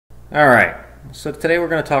Alright, so today we're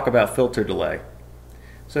going to talk about filter delay.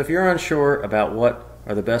 So if you're unsure about what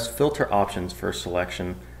are the best filter options for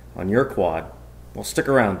selection on your quad, well, stick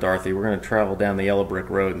around, Dorothy. We're going to travel down the yellow brick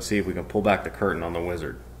road and see if we can pull back the curtain on the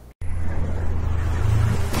wizard.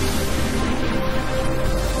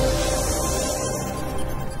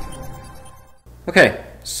 Okay,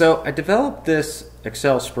 so I developed this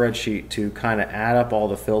Excel spreadsheet to kind of add up all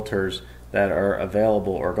the filters that are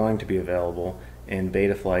available or going to be available in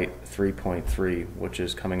Betaflight 3.3, which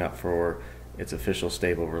is coming up for its official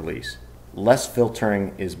stable release. Less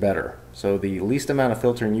filtering is better. So the least amount of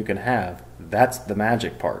filtering you can have, that's the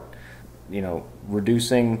magic part. You know,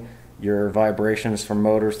 reducing your vibrations from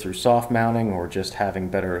motors through soft mounting or just having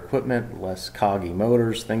better equipment, less coggy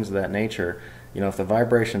motors, things of that nature. You know, if the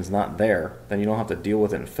vibration's not there, then you don't have to deal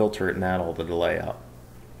with it and filter it and add all the delay out.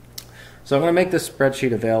 So I'm going to make this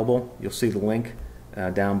spreadsheet available. You'll see the link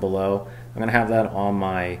down below. I'm going to have that on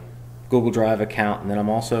my Google Drive account, and then I'm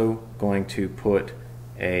also going to put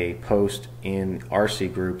a post in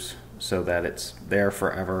RC groups so that it's there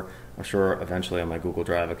forever. I'm sure eventually on my Google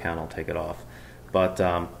Drive account I'll take it off. But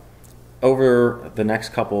over the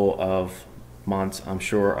next couple of months, I'm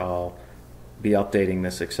sure I'll be updating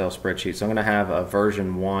this Excel spreadsheet. So I'm going to have a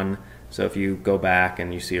version 1. So if you go back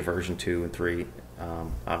and you see a version 2 and 3,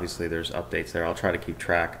 obviously there's updates there. I'll try to keep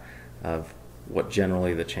track of what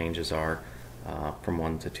generally the changes are from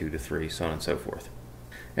 1 to 2 to 3, so on and so forth.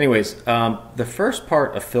 Anyways, the first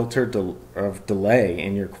part of delay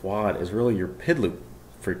in your quad is really your PID loop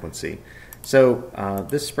frequency. So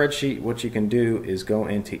this spreadsheet, what you can do is go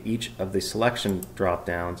into each of the selection drop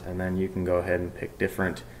downs, and then you can go ahead and pick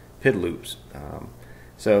different PID loops.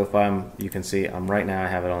 So if you can see right now I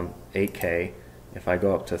have it on 8K. If I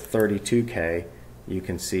go up to 32K, you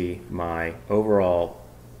can see my overall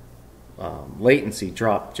latency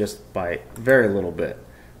drop just by very little bit.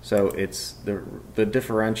 So it's the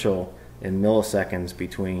differential in milliseconds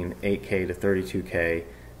between 8K to 32K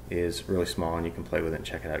is really small, and you can play with it and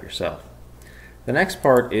check it out yourself. The next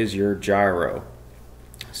part is your gyro.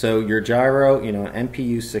 So your gyro, you know, an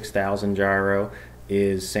MPU 6000 gyro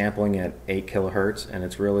is sampling at 8 kilohertz, and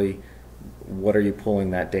it's really, what are you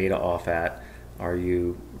pulling that data off at? Are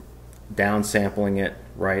you downsampling it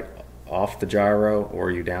right off the gyro, or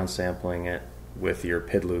are you downsampling it with your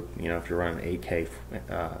PID loop? You know, if you're running an 8K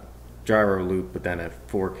gyro loop but then a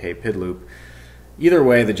 4K PID loop, either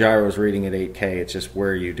way the gyro is reading at 8K. It's just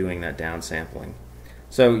where you're doing that downsampling.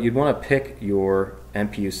 So you'd want to pick your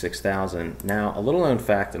MPU 6000. Now, a little known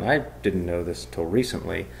fact, and I didn't know this until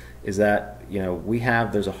recently, is that, you know,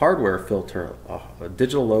 there's a hardware filter, a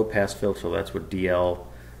digital low pass filter, that's what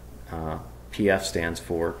DLPF stands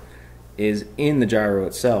for, is in the gyro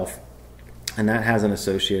itself, and that has an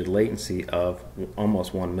associated latency of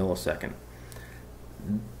almost 1 millisecond.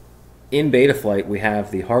 In Betaflight we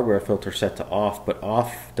have the hardware filter set to off, but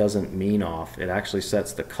off doesn't mean off. It actually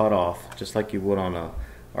sets the cutoff just like you would on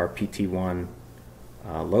our PT1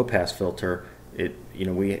 low pass filter. The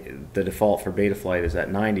default for Betaflight is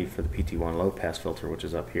at 90 for the PT1 low pass filter, which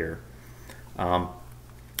is up here.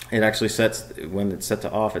 It actually sets, when it's set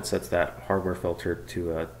to off, it sets that hardware filter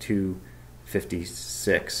to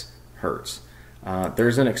 256 hertz.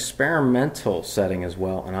 There's an experimental setting as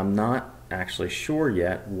well, and I'm not actually sure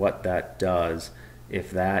yet what that does if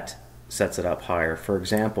that sets it up higher. For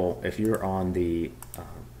example, if you're on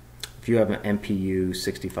if you have an MPU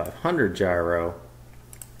 6500 gyro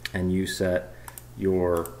and you set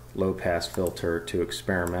your low pass filter to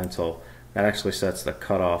experimental, that actually sets the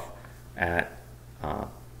cutoff at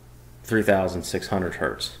 3600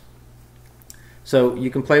 hertz. So you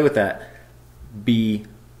can play with that. Be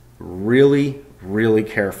really, really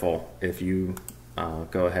careful if you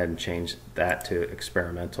go ahead and change that to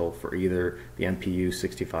experimental for either the MPU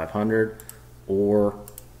 6500 or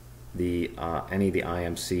any of the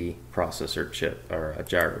IMC processor chip or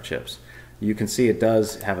gyro chips. You can see it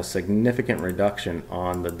does have a significant reduction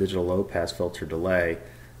on the digital low pass filter delay.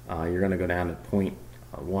 You're going to go down to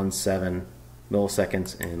 0.17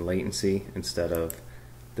 milliseconds in latency instead of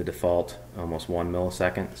the default almost 1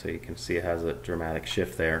 millisecond. So you can see it has a dramatic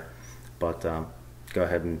shift there. But go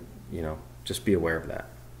ahead and, you know, just be aware of that.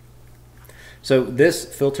 So this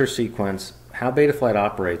filter sequence, how Betaflight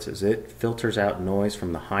operates is it filters out noise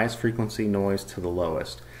from the highest frequency noise to the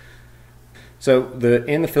lowest. So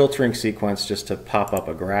in the filtering sequence, just to pop up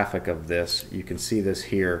a graphic of this, you can see this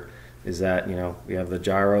here, is that, you know, we have the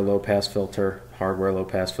gyro low pass filter, hardware low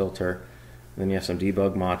pass filter, then you have some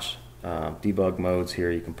debug modes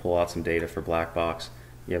here. You can pull out some data for black box.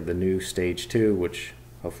 You have the new stage 2, which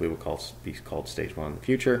hopefully will be called stage 1 in the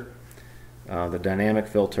future. The dynamic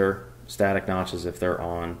filter, static notches if they're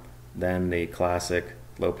on, then the classic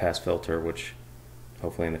low-pass filter, which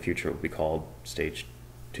hopefully in the future will be called stage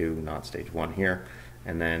 2, not stage 1 here,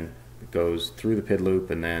 and then it goes through the PID loop,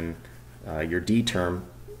 and then your D term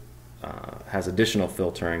has additional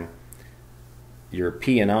filtering. Your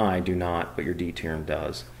P and I do not, but your D term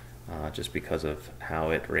does, just because of how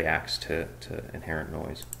it reacts to inherent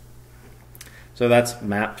noise. So that's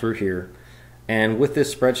mapped through here. And with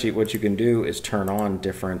this spreadsheet, what you can do is turn on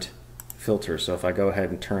different filters. So if I go ahead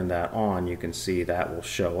and turn that on, you can see that will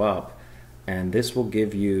show up, and this will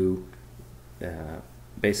give you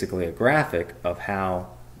basically a graphic of how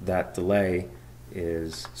that delay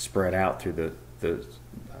is spread out through the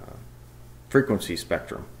frequency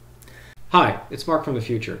spectrum. Hi, it's Mark from the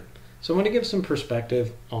future. So I want to give some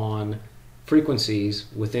perspective on frequencies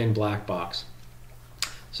within black box.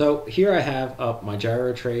 So here I have up my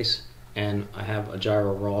gyro trace, and I have a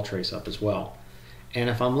gyro raw trace up as well. And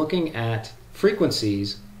if I'm looking at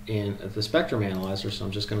frequencies in the spectrum analyzer, so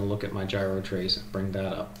I'm just going to look at my gyro trace and bring that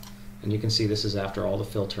up. And you can see this is after all the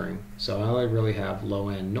filtering. So I only really have low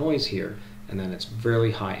end noise here, and then it's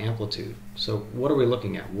really high amplitude. So what are we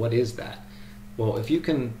looking at? What is that? Well, if you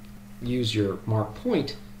can use your mark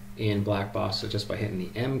point in black box, so just by hitting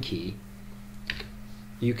the M key,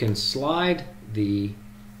 you can slide the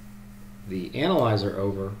analyzer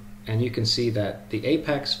over, and you can see that the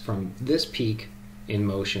apex from this peak in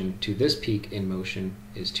motion to this peak in motion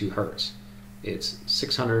is 2 Hertz. It's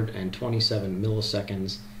 627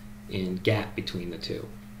 milliseconds in gap between the two.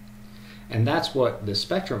 And that's what the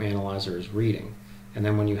spectrum analyzer is reading. And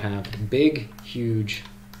then when you have big, huge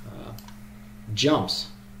jumps,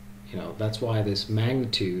 that's why this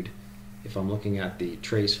magnitude, if I'm looking at the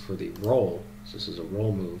trace for the roll, so this is a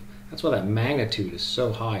roll move, that's why that magnitude is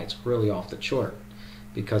so high. It's really off the chart,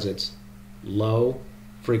 because it's low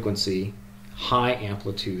frequency, high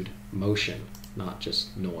amplitude motion, not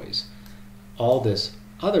just noise. All this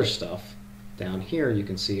other stuff down here you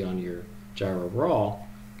can see on your gyro raw,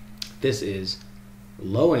 this is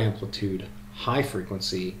low amplitude, high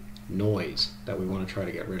frequency noise that we want to try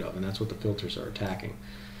to get rid of, and that's what the filters are attacking.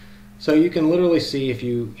 So you can literally see if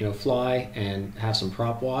you fly and have some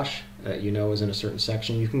prop wash that is in a certain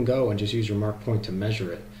section, you can go and just use your mark point to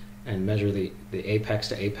measure it and measure the apex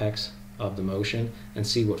to apex of the motion and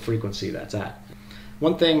see what frequency that's at.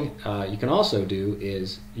 One thing you can also do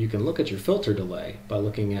is you can look at your filter delay by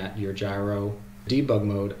looking at your gyro debug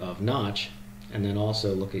mode of notch, and then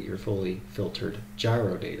also look at your fully filtered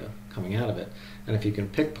gyro data coming out of it. And if you can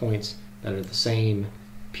pick points that are the same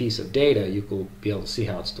piece of data, you will be able to see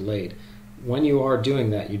how it's delayed. When you are doing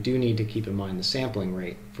that, you do need to keep in mind the sampling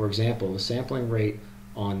rate. For example, the sampling rate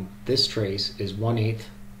on this trace is 1/8,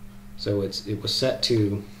 so it was set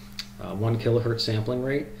to 1 kilohertz sampling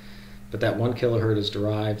rate, but that 1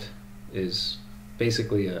 kilohertz is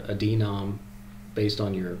basically a denom based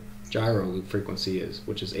on your gyro loop frequency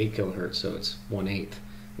which is 8 kilohertz, so it's 1/8,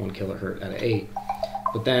 1 kilohertz out of 8.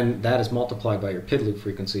 But then that is multiplied by your PID loop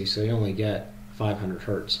frequency, so you only get 500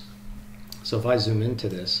 hertz. So if I zoom into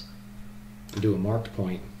this and do a marked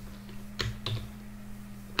point,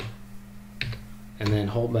 and then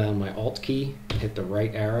hold down my Alt key and hit the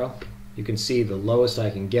right arrow, you can see the lowest I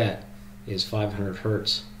can get is 500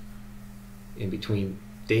 hertz in between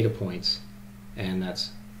data points, and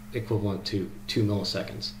that's equivalent to 2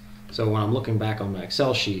 milliseconds. So when I'm looking back on my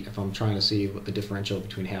Excel sheet, if I'm trying to see what the differential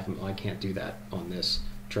between I can't do that on this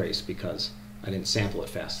trace because I didn't sample it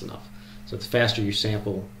fast enough. So the faster you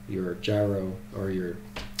sample your gyro or your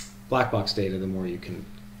black box data, the more you can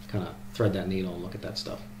kind of thread that needle and look at that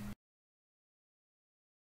stuff.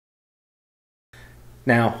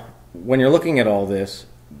 Now, when you're looking at all this,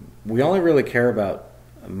 we only really care about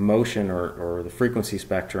motion or the frequency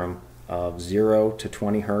spectrum of 0 to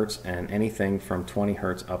 20 hertz and anything from 20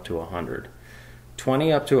 hertz up to 100.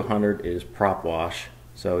 20 up to 100 is prop wash,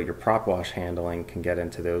 so your prop wash handling can get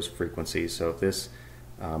into those frequencies. So if this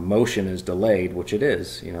motion is delayed, which it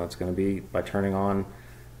is, it's going to be by turning on,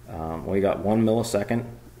 well, you got 1 millisecond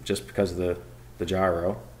just because of the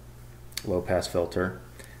gyro low pass filter,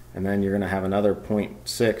 and then you're going to have another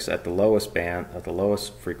 0.6 at the lowest band, at the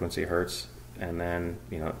lowest frequency hertz, and then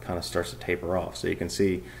it kind of starts to taper off. So you can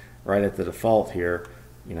see right at the default here,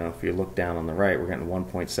 if you look down on the right, we're getting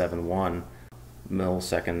 1.71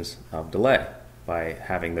 milliseconds of delay by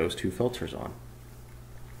having those two filters on.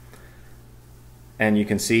 And you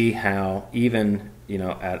can see how even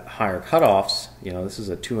at higher cutoffs, this is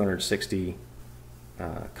a 260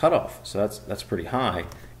 cutoff, so that's pretty high.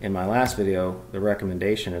 In my last video, the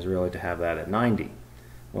recommendation is really to have that at 90.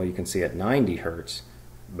 Well, you can see at 90 hertz,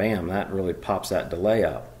 bam, that really pops that delay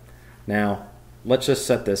up. Now, let's just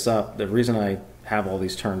set this up. The reason I have all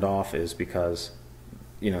these turned off is because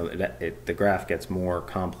the graph gets more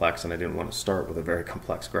complex, and I didn't want to start with a very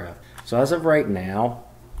complex graph. So as of right now,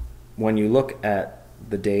 when you look at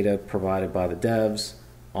the data provided by the devs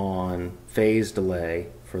on phase delay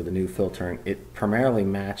for the new filtering, it primarily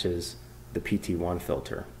matches the PT1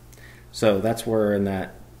 filter. So that's where in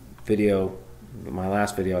that video, my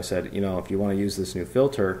last video, I said, if you want to use this new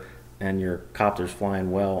filter and your copter's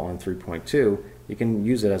flying well on 3.2, you can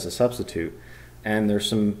use it as a substitute. And there's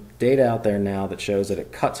some data out there now that shows that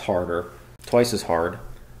it cuts harder, twice as hard,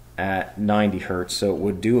 at 90 hertz, so it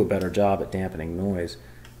would do a better job at dampening noise.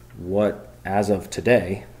 What, as of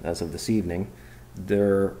today, as of this evening,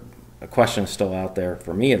 a question is still out there,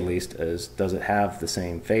 for me at least, is does it have the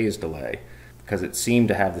same phase delay? Because it seemed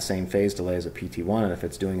to have the same phase delay as a PT1, and if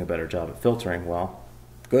it's doing a better job at filtering, well,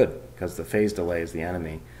 good, because the phase delay is the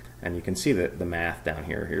enemy. And you can see the math down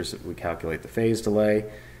here. We calculate the phase delay,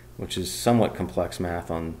 which is somewhat complex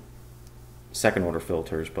math on second order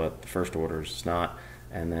filters, but the first order is not.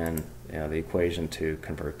 And then the equation to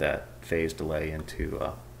convert that phase delay into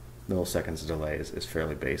milliseconds of delay is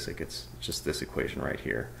fairly basic. It's just this equation right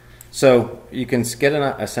here. So you can get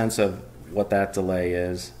a sense of what that delay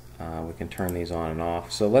is. We can turn these on and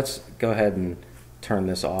off. So let's go ahead and turn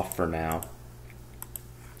this off for now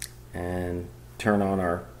and turn on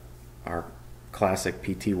our classic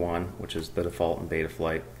PT1, which is the default in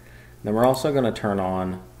Betaflight. Then we're also going to turn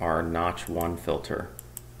on our Notch 1 filter.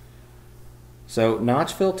 So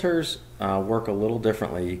notch filters work a little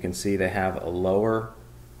differently. You can see they have a lower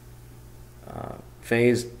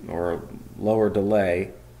phase or lower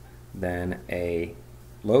delay than a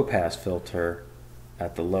low pass filter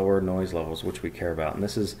at the lower noise levels, which we care about. And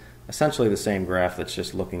this is essentially the same graph that's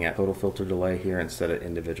just looking at total filter delay here instead of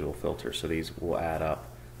individual filters. So these will add up,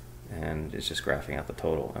 and it's just graphing out the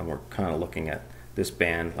total. And we're kind of looking at this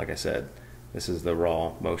band. Like I said, this is the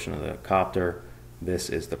raw motion of the copter. This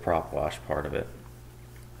is the prop wash part of it.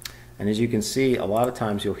 And as you can see, a lot of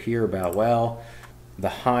times you'll hear about, well, the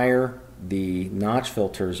higher the notch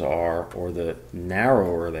filters are, or the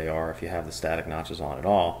narrower they are, if you have the static notches on at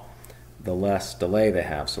all, the less delay they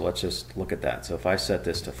have. So let's just look at that. So if I set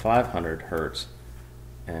this to 500 hertz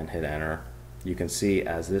and hit enter, you can see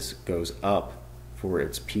as this goes up for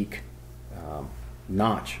its peak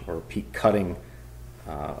notch or peak cutting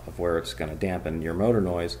of where it's going to dampen your motor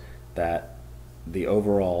noise, that the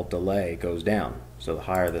overall delay goes down. So the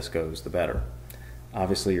higher this goes, the better.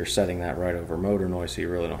 Obviously you're setting that right over motor noise, so you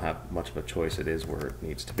really don't have much of a choice. It is where it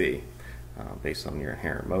needs to be based on your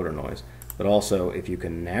inherent motor noise. But also, if you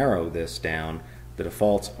can narrow this down, the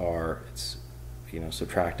defaults are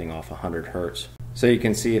subtracting off 100 hertz. So you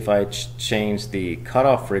can see if I change the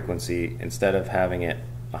cutoff frequency, instead of having it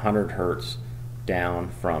 100 hertz down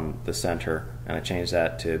from the center, and I change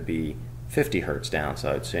that to be 50 hertz down,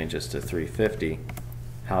 so I'd change this to 350,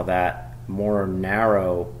 how that more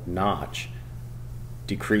narrow notch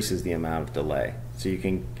decreases the amount of delay. So you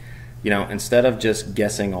can, instead of just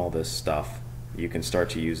guessing all this stuff, you can start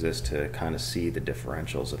to use this to kind of see the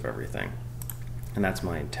differentials of everything. And that's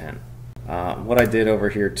my intent. What I did over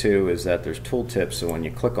here too is that there's tooltips, so when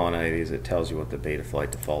you click on any of these, it tells you what the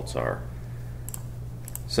Betaflight defaults are.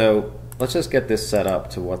 So let's just get this set up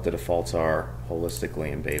to what the defaults are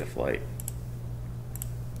holistically in Betaflight.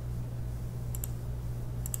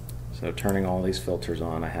 So turning all these filters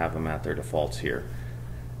on, I have them at their defaults here.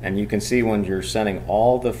 And you can see when you're setting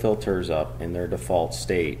all the filters up in their default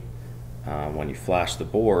state, when you flash the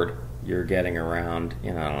board, you're getting around, I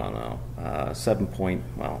don't know, it's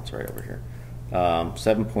right over here,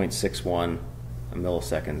 7.61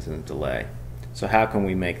 milliseconds in delay. So how can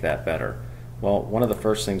we make that better? Well, one of the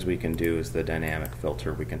first things we can do is the dynamic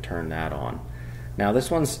filter. We can turn that on. Now this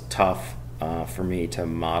one's tough for me to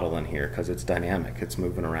model in here because it's dynamic. It's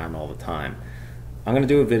moving around all the time. I'm going to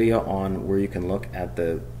do a video on where you can look at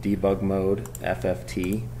the debug mode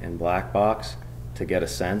FFT in black box to get a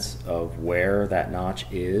sense of where that notch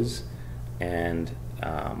is, and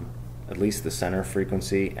at least the center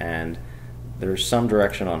frequency, and there's some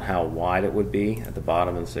direction on how wide it would be at the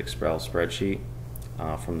bottom of this Excel spreadsheet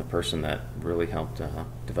from the person that really helped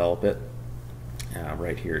develop it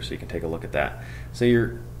right here, so you can take a look at that.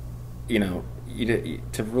 So to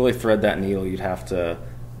really thread that needle, you'd have to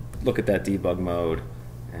look at that debug mode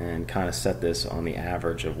and kind of set this on the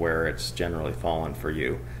average of where it's generally fallen for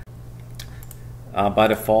you. By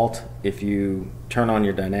default, if you turn on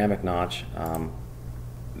your dynamic notch,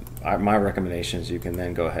 my recommendation is you can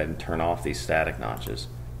then go ahead and turn off these static notches.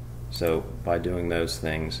 So by doing those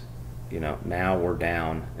things, now we're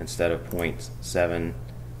down, instead of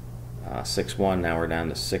 0.761, now we're down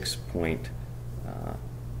to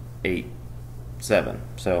 6.83 7.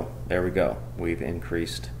 So there we go. We've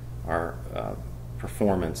increased our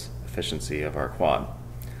performance efficiency of our quad.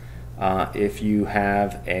 If you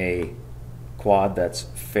have a quad that's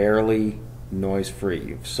fairly noise-free,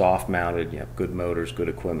 you've soft mounted, you have good motors, good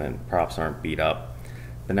equipment, props aren't beat up,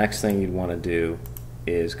 the next thing you'd want to do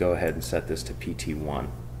is go ahead and set this to PT1.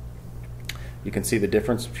 You can see the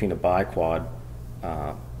difference between a bi-quad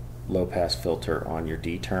low-pass filter on your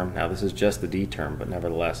D term. Now this is just the D term, but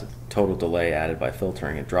nevertheless, total delay added by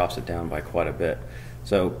filtering, it drops it down by quite a bit.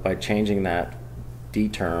 So by changing that D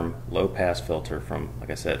term low-pass filter from, like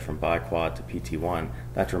I said, from bi-quad to PT1,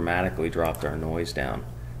 that dramatically dropped our noise down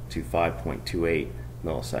to 5.28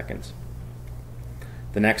 milliseconds.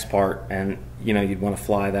 The next part, and you'd want to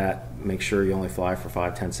fly that, make sure you only fly for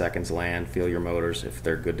 5-10 seconds, land, feel your motors. If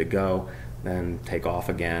they're good to go, then take off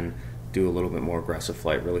again, do a little bit more aggressive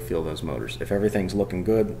flight, really feel those motors. If everything's looking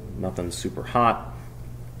good, nothing's super hot,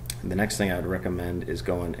 the next thing I would recommend is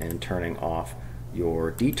going and turning off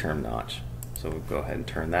your D term notch. So we'll go ahead and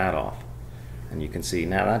turn that off. And you can see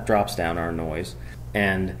now that drops down our noise,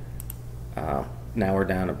 and now we're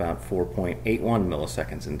down about 4.81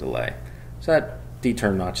 milliseconds in delay. So that D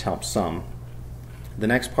term notch helps some. The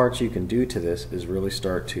next part you can do to this is really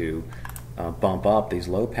start to bump up these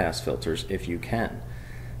low pass filters if you can.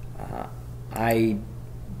 I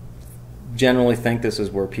generally think this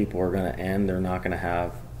is where people are going to end. They're not going to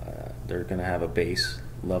have they're going to have a base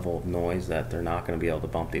level of noise that they're not going to be able to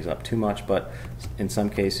bump these up too much, but in some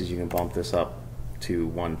cases you can bump this up to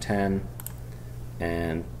 110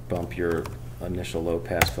 and bump your initial low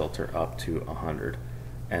pass filter up to 100,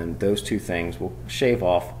 and those two things will shave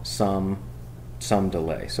off some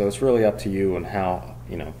delay. So it's really up to you and how,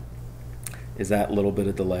 is that little bit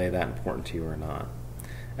of delay that important to you or not.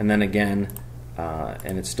 And then again,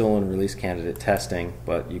 and it's still in release candidate testing,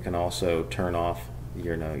 but you can also turn off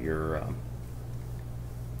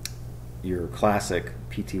your classic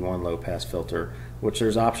PT1 low pass filter, which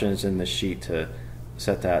there's options in this sheet to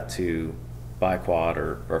set that to bi-quad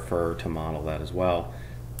or prefer to model that as well.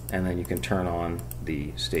 And then you can turn on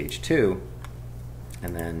the stage 2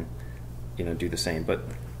 and then do the same. But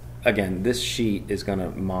again, this sheet is going to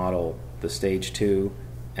model the stage 2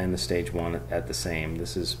 and the stage 1 at the same.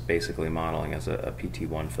 This is basically modeling as a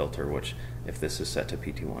PT1 filter, which if this is set to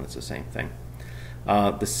PT1, it's the same thing.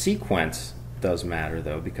 The sequence does matter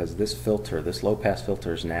though, because this filter, this low pass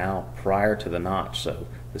filter, is now prior to the notch. So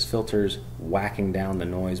this filter's whacking down the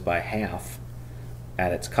noise by half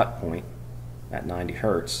at its cut point at 90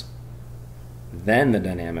 Hertz. Then the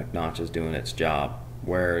dynamic notch is doing its job.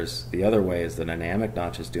 Whereas the other way is the dynamic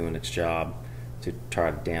notch is doing its job to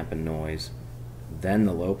try to dampen noise. Then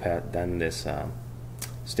the low pass, then this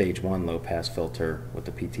stage 1 low pass filter with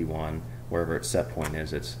the PT1, wherever its set point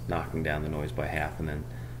is, it's knocking down the noise by half and then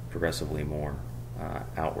progressively more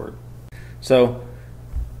outward. So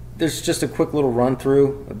there's just a quick little run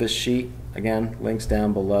through of this sheet. Again, links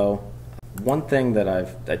down below. One thing that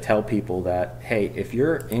I tell people that, hey, if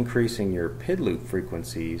you're increasing your PID loop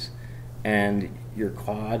frequencies and your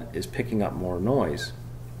quad is picking up more noise.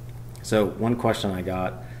 So one question I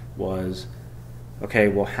got was, okay,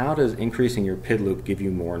 well, how does increasing your PID loop give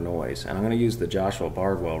you more noise? And I'm going to use the Joshua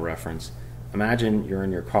Bardwell reference. Imagine you're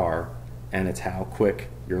in your car and it's how quick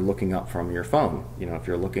you're looking up from your phone. If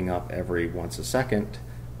you're looking up every once a second,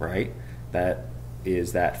 right,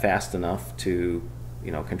 is that fast enough to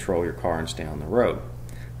control your car and stay on the road?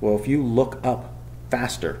 Well, if you look up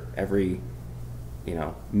faster every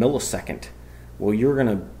millisecond, well, you're going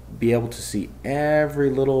to be able to see every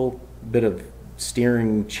little bit of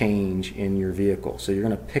steering change in your vehicle. So you're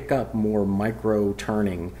going to pick up more micro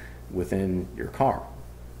turning within your car.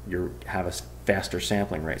 You have a faster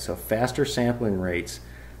sampling rate. So faster sampling rates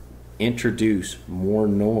introduce more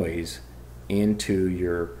noise into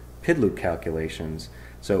your PID loop calculations.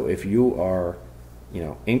 So if you are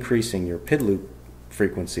increasing your PID loop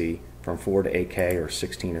frequency from 4 to 8K or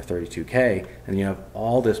 16 or 32K, and you have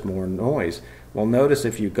all this more noise, well, notice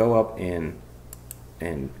if you go up in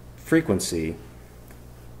frequency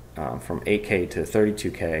from 8K to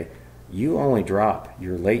 32K, you only drop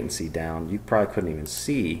your latency down. You probably couldn't even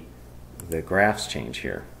see the graphs change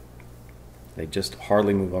here. They just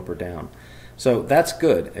hardly move up or down. So that's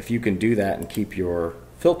good if you can do that and keep your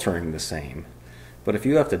filtering the same. But if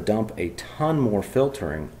you have to dump a ton more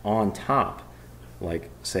filtering on top, like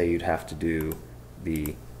say you'd have to do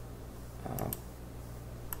the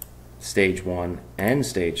stage 1 and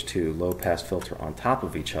stage 2 low pass filter on top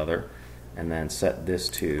of each other, and then set this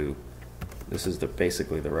to, this is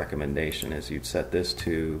basically the recommendation, is you'd set this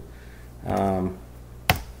to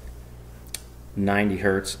 90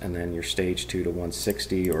 hertz and then your stage 2 to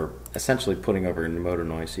 160, or essentially putting over your motor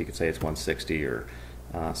noise, so you could say it's 160, or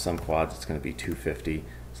some quads it's going to be 250,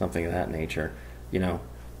 something of that nature. You know,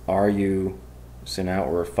 are you, so now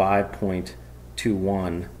we're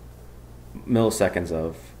 5.21 milliseconds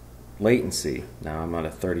of latency. Now I'm on a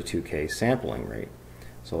 32K sampling rate.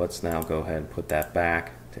 So let's now go ahead and put that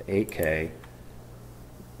back to 8K.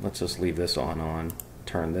 Let's just leave this on,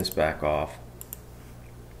 turn this back off.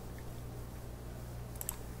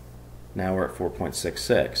 Now we're at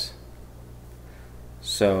 4.66.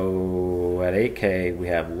 So at 8K we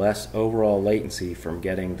have less overall latency from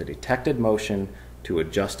getting the detected motion to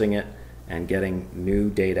adjusting it and getting new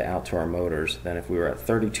data out to our motors than if we were at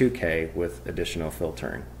 32K with additional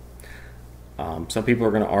filtering. Some people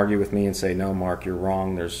are going to argue with me and say, no, Mark, you're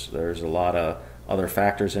wrong. There's a lot of other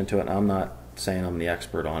factors into it. I'm not saying I'm the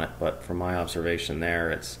expert on it, but from my observation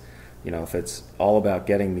there, it's, you know, if it's all about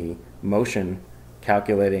getting the motion,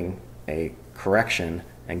 calculating a correction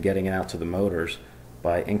and getting it out to the motors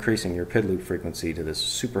by increasing your PID loop frequency to this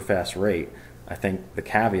super fast rate, I think the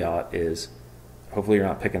caveat is hopefully you're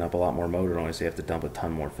not picking up a lot more motor noise, so you have to dump a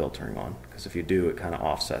ton more filtering on, because if you do, it kind of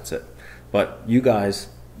offsets it. But you guys,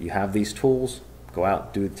 you have these tools, go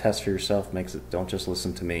out, do the test for yourself, don't just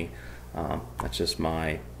listen to me. That's just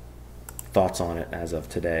my thoughts on it as of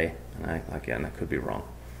today, and again, I could be wrong.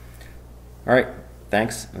 All right,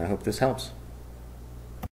 thanks, and I hope this helps.